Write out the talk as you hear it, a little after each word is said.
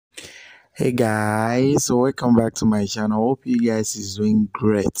Hey guys, so welcome back to my channel. Hope you guys is doing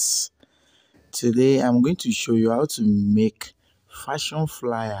great. Today I'm going to show you how to make fashion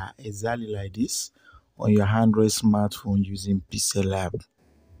flyer exactly like this on your Android smartphone using Pixellab.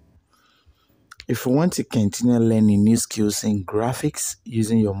 If you want to continue learning new skills in graphics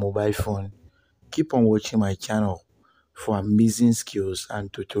using your mobile phone, keep on watching my channel for amazing skills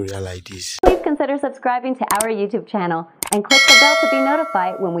and tutorials like this. Please consider subscribing to our YouTube channel and click the bell to be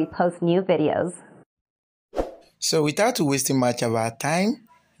notified when we post new videos. So without wasting much of our time,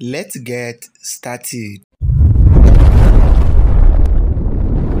 let's get started.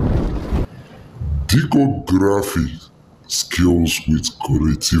 Diko Graphics skills with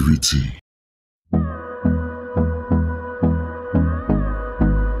creativity.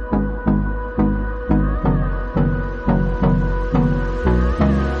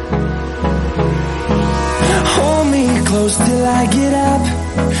 Close till I get up.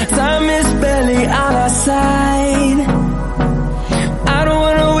 Time is barely on our side. I don't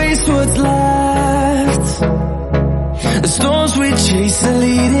wanna waste what's left. The storms we chase are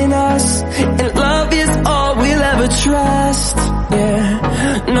leading us, and love is all we'll ever trust.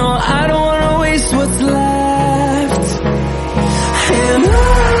 Yeah, no, I don't wanna waste what's left. And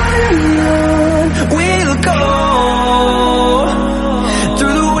on we'll go,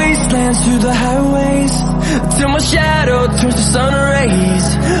 through the wastelands, through the highways, till my shadow turns to sun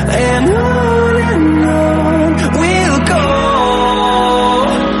rays. And on we'll go,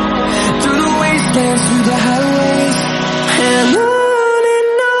 through the wastelands, through the highways, and on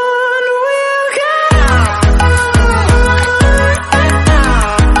we'll go.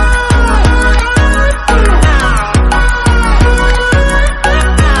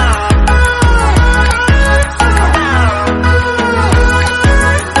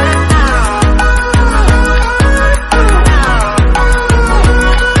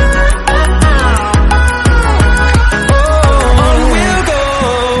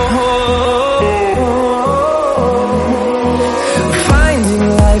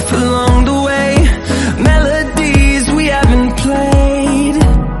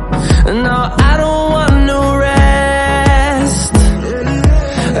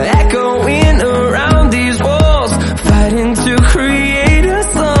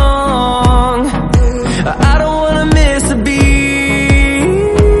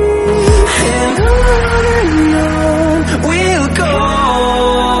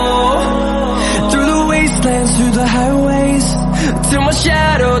 Through the highways, till my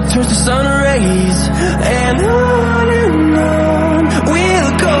shadow turns to sun rays. And on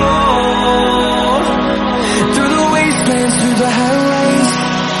we'll go, through the wastelands, through the highways,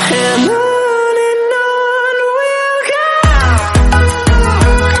 and on we'll go.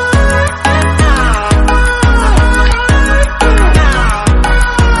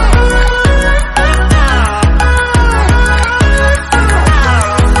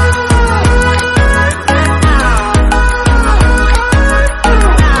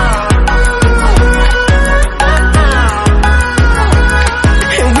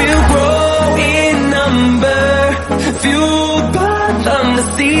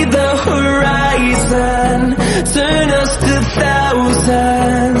 See the horizon turn us to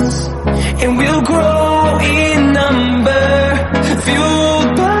thousands, and we'll grow in number,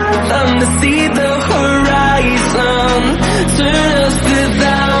 fueled by them to see the horizon turn us to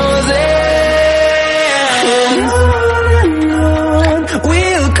thousands. And on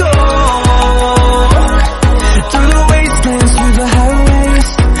we'll go, through the wastelands, through the highways,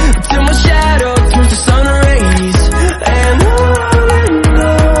 till my shadow turns to sun rays. And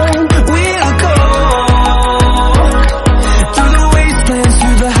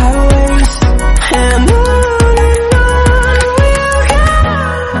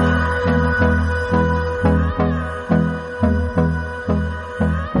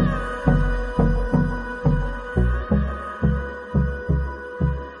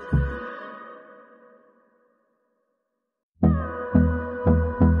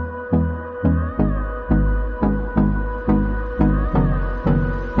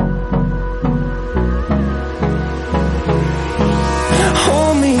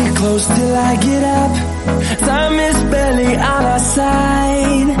close till I get up. Time is barely on our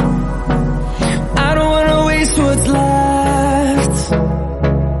side. I don't wanna waste what's left.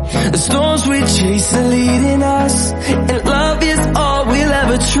 The storms we chase are leading us, and love is all we'll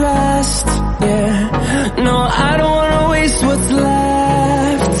ever trust. Yeah, no, I don't wanna waste what's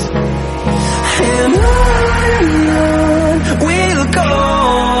left. And on we'll go,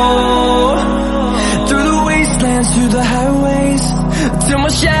 through the wastelands, through the highways, till my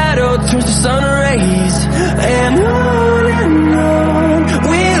shadow turns to sun rays. And on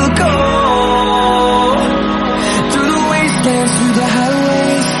we'll go.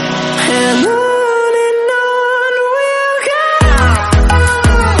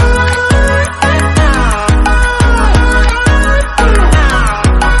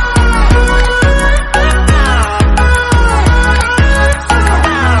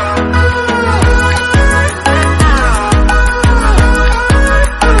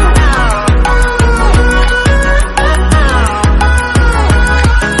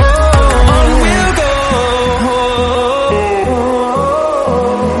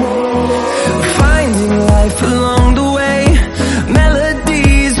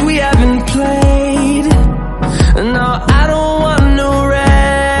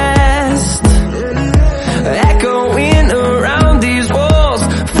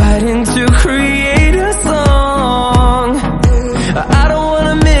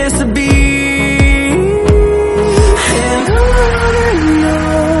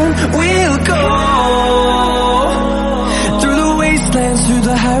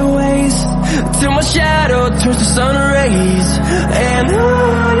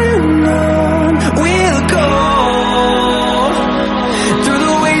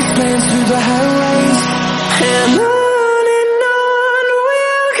 through the highways, and on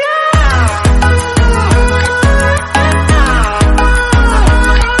we'll go.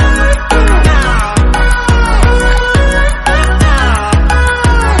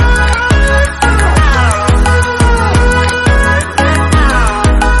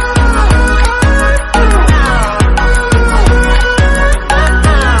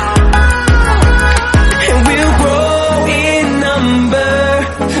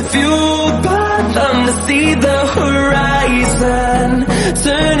 See the horizon,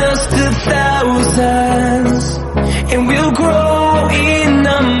 turn us to thousands, and we'll grow in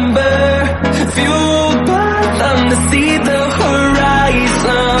number, fueled by them to see the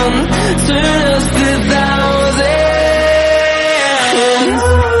horizon, turn us to thousands, and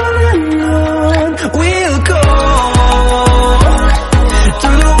on we'll go,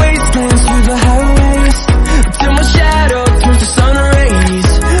 through the wastelands, through the highways, till my shadow turns to sun rays,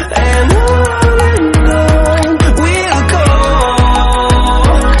 and on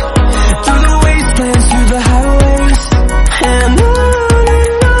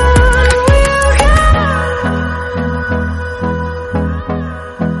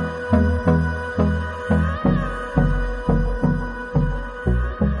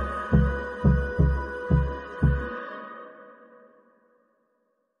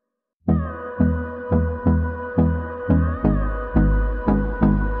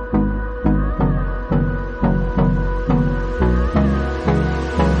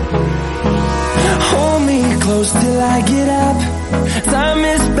close till I get up. Time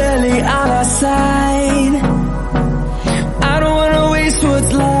is barely on our side. I don't wanna waste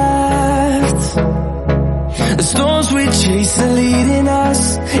what's left. The storms we chase are leading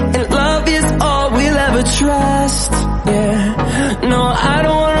us, and love is all we'll ever trust. Yeah, no, I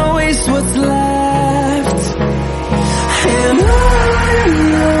don't wanna waste what's left. And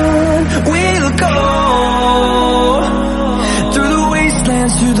on we'll go, through the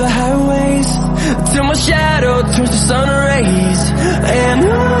wastelands, through the highways, till my shadow turns to sun rays, and on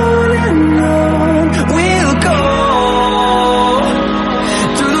we'll go,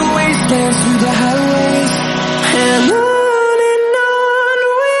 through the wastelands, through the highways, and on we'll go.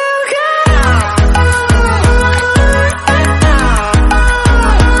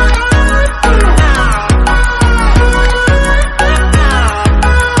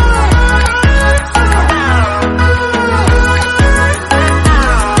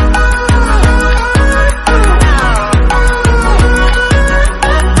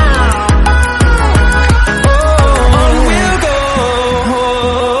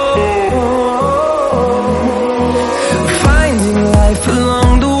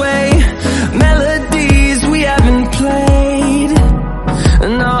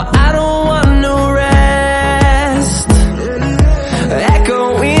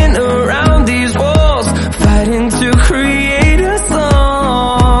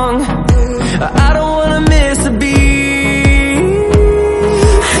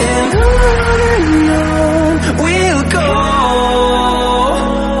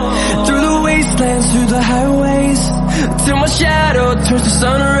 Through the highways, till my shadow turns to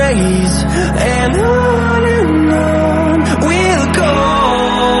sun rays, and on we'll go,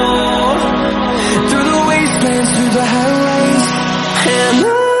 through the wastelands, through the highways, and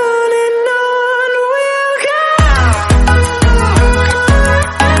on we'll go.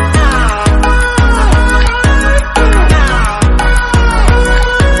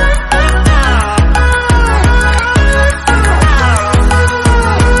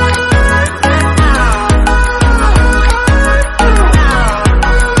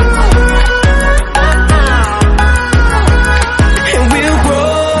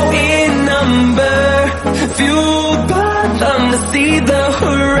 See the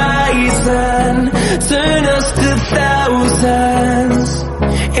horizon, turn us to thousands,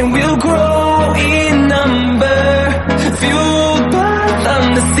 and we'll grow in number, fueled by them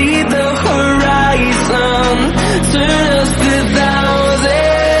to see the horizon, turn us to thousands,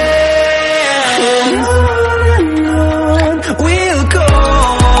 and on we'll go,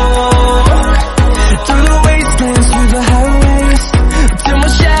 through the wastelands, through the highways, till my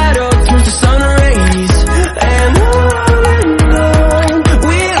shadow turns to sun rays, and on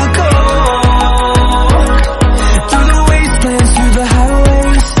we'll go, through the wastelands,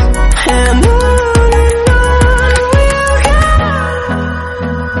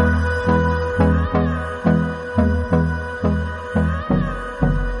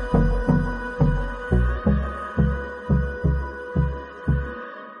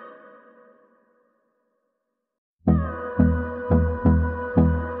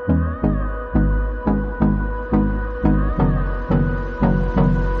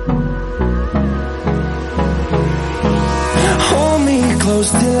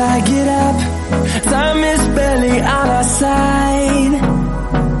 close till I get up. Time is barely on our side.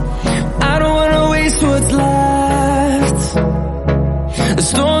 I don't wanna waste what's left. The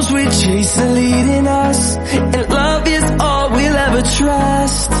storms we chase are leading us, and love is all we'll ever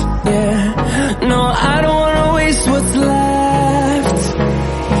trust. Yeah, no, I don't wanna waste what's left.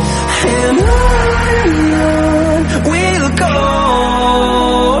 And on we'll go,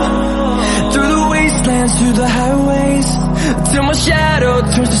 through the wastelands, through the highways, till my shadow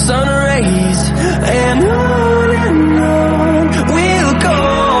turns to sun rays. And on we'll go,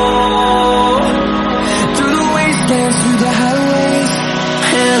 through the wastelands, through the highways,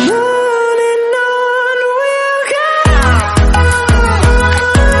 and on we'll go.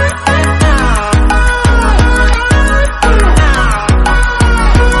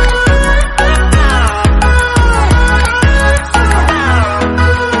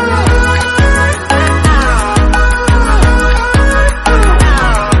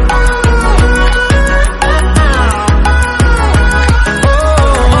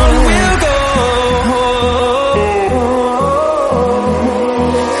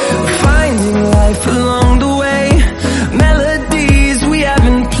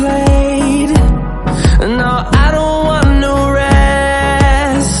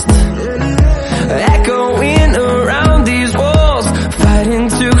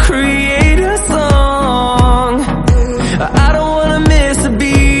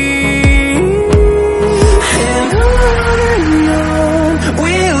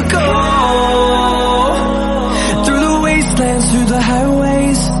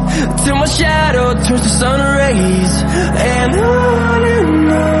 Till my shadow turns to sun rays. And on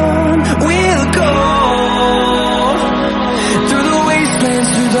we'll go, through the wastelands,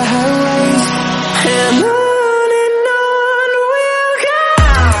 through the highways, and on we'll go.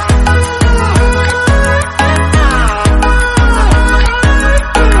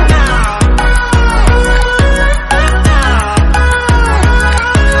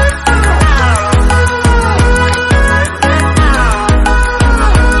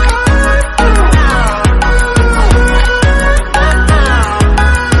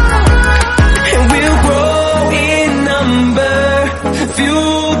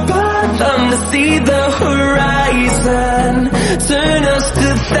 See the horizon, turn us to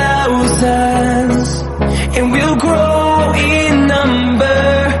thousands, and we'll grow in number,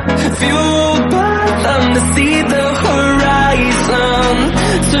 fueled by them to see the horizon,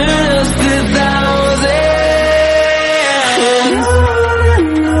 turn us to thousands, and on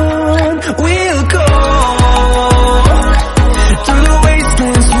we'll go, through the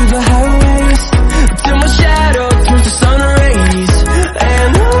wastelands, through the highways, till my shadow turns to sun rays.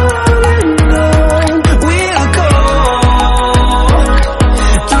 And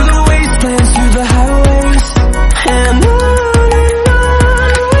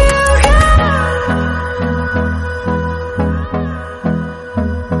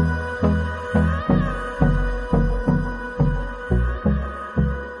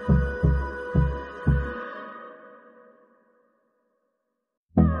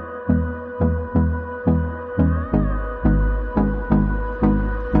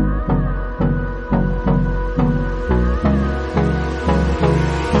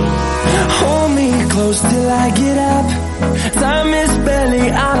close till I get up. Time is barely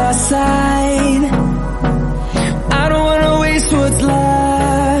on our side. I don't wanna waste what's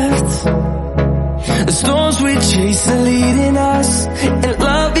left. The storms we chase are leading us, and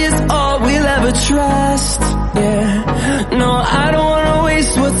love is all we'll ever trust. Yeah, no, I don't wanna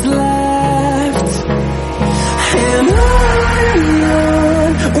waste what's left. And on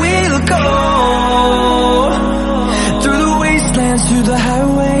we'll go, through the wastelands, through the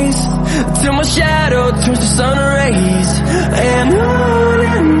highways, till my shadow turns to sun rays. And on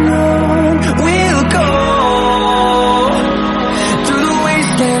we'll go, through the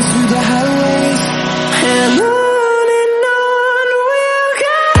wastelands, through the highways, and on we'll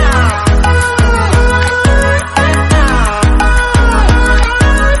go.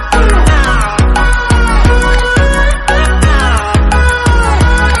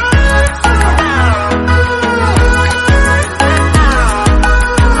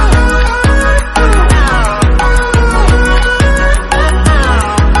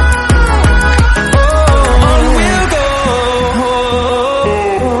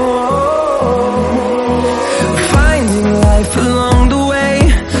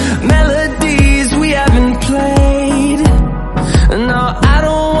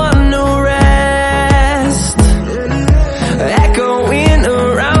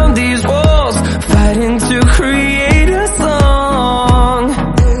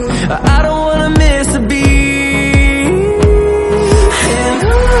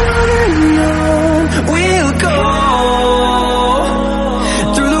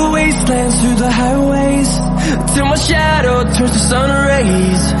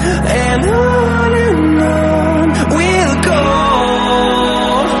 rays, and on we'll go,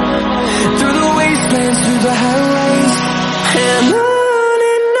 through the wastelands, through the highways, and on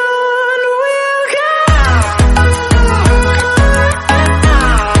we'll go.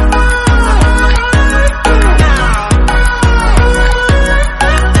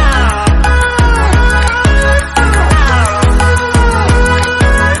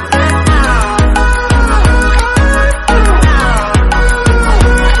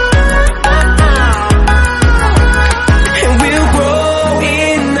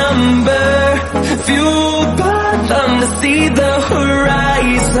 See the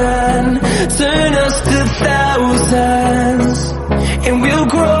horizon, turn us to thousands, and we'll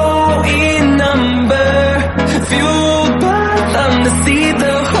grow in number, fueled by them to see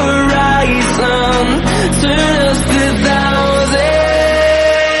the horizon, turn us to thousands,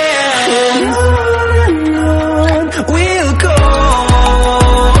 and on we'll go,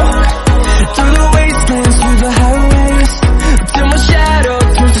 through the wastelands, through the highways, till my shadow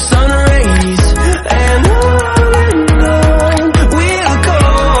turns to sun rays, and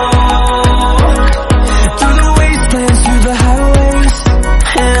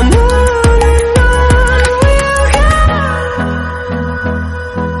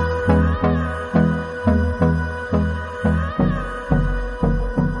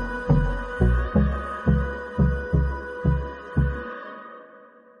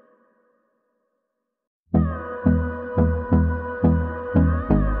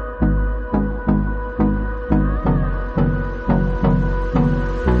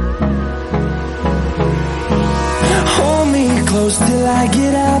close till I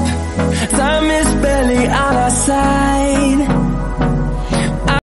get up. Time is barely on our side.